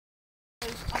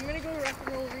I'm gonna go to Rock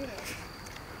and Roll Arena.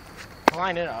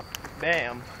 Line it up.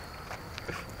 Bam.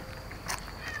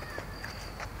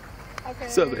 Okay.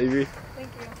 What's up, Avery? Thank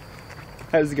you.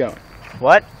 How's it going?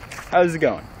 What? How's it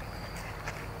going?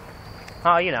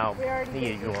 Oh, you know, We already the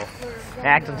did usual. this. We're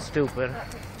Acting gonna- stupid.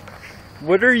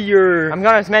 What are your... I'm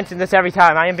gonna mention this every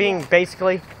time. I am being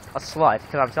basically a slut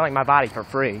because I'm selling my body for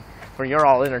free for your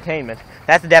all entertainment.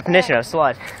 That's the definition of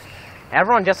slut.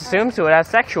 Everyone just assumes to it as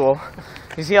sexual.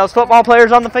 You see those football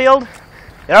players on the field?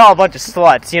 They're all a bunch of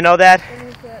sluts. You know that?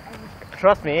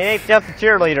 Trust me, it ain't just the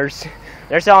cheerleaders.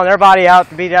 They're selling their body out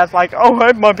to be just like, oh,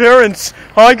 hi, my parents.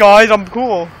 Hi, guys, I'm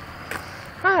cool.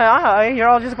 Hi, you're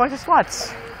all just a bunch of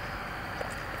sluts.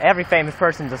 Every famous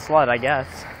person's a slut, I guess.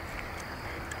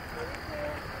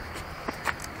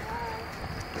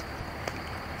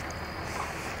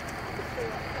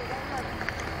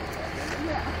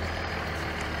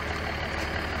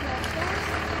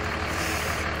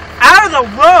 Out of the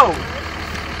road!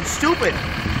 You stupid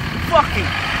fucking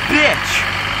bitch!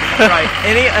 Right,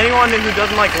 anyone who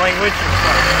doesn't like language,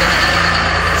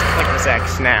 just click this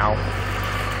X now.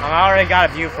 I already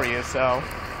got a view for you, so...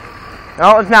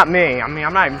 No, it's not me. I mean,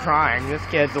 I'm not even trying. This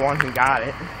kid's the one who got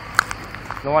it.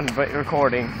 The one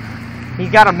recording. He's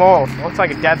got a mole. Looks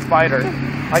like a dead spider.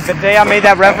 Like the day I made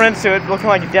that reference to it looking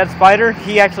like a dead spider,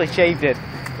 he actually shaved it.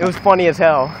 It was funny as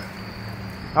hell.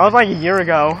 That was like a year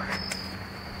ago.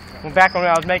 Back when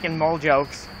I was making mole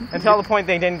jokes. Until the point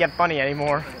they didn't get funny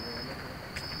anymore.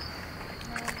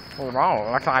 What's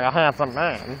wrong? Looks like a handsome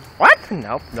man. What?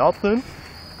 Nope, nothing.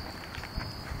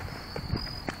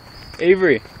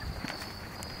 Avery.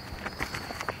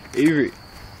 Avery.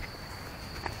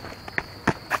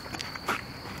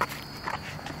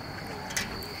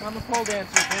 I'm a pole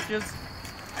dancer, bitches.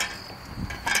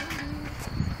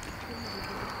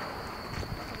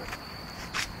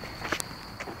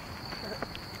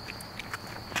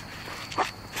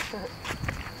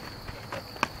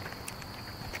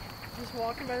 Just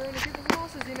walking by other people's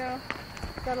houses, you know.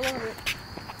 Gotta love it.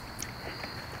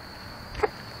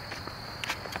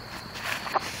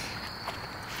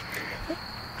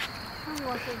 Probably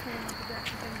watch those things with the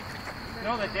dancing thing. No,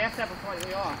 the dance step was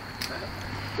slightly off.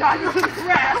 God, you're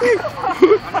crap! Did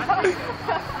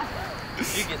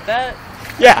you get that?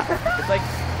 Yeah. It's like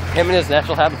him in his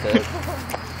natural habitat.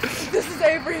 This is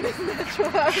Avery in his natural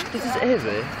habitat. This is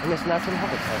Avery in his natural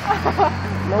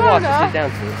habitat. No walks to sit down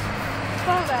to this.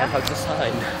 And hug the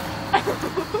sign.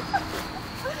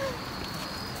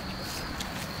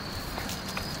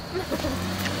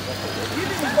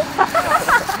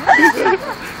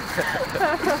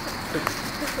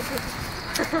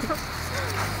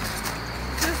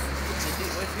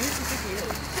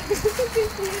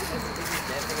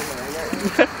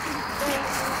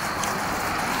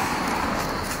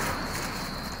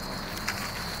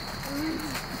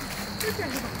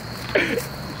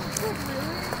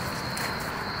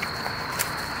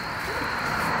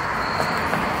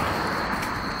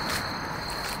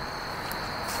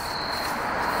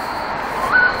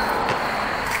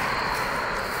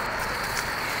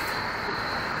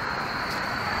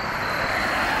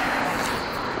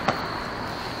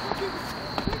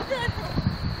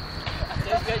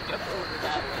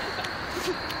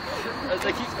 I was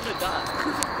like, he's gonna die.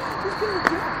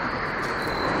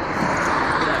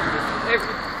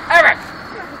 Avery! Avery!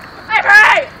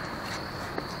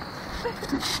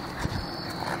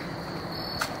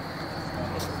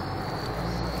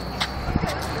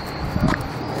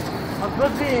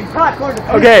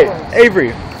 Okay,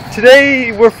 Avery.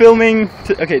 Today we're filming.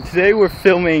 Today we're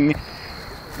filming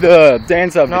the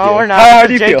dance up. No, we're not. How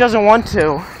do you Jake feel? doesn't want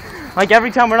to. Like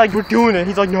every time we're like, we're doing it,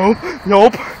 he's like, nope,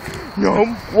 nope, nope.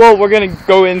 Well, we're gonna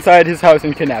go inside his house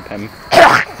and kidnap him.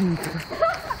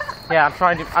 Yeah,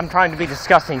 I'm trying to be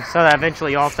disgusting so that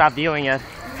eventually y'all stop viewing it,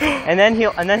 and then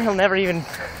he'll never even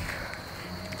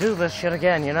do this shit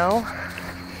again, you know?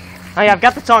 Oh yeah, I've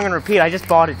got the song on repeat. I just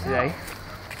bought it today.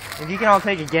 If you can all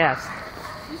take a guess.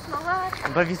 You smell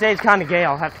that? But if you say it's kind of gay,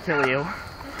 I'll have to kill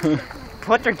you.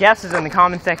 Put your guesses in the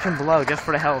comment section below, just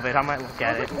for the hell of it. I might look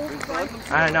at it.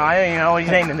 I don't know. I don't even know what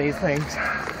he's naming these things.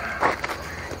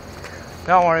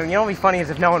 Don't worry. You know what'd be funny is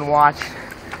if no one watched.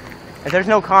 If there's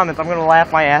no comments, I'm gonna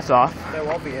laugh my ass off. There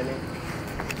won't be any.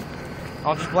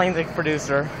 I'll just blame the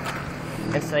producer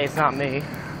and say it's not me.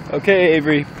 Okay,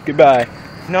 Avery. Goodbye.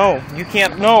 No, you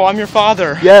can't. No, I'm your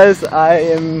father. Yes, I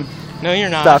am. No, you're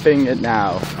not. Stopping it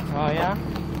now. Oh yeah.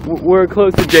 We're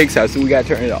close to Jake's house, so we gotta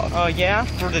turn it off. Oh yeah.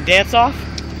 For the dance off.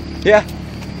 Yeah.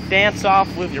 Dance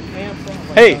off with your pants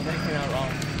off. Hey.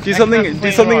 Oh, Do something.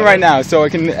 Do something right now, so I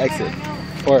can exit.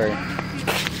 Or.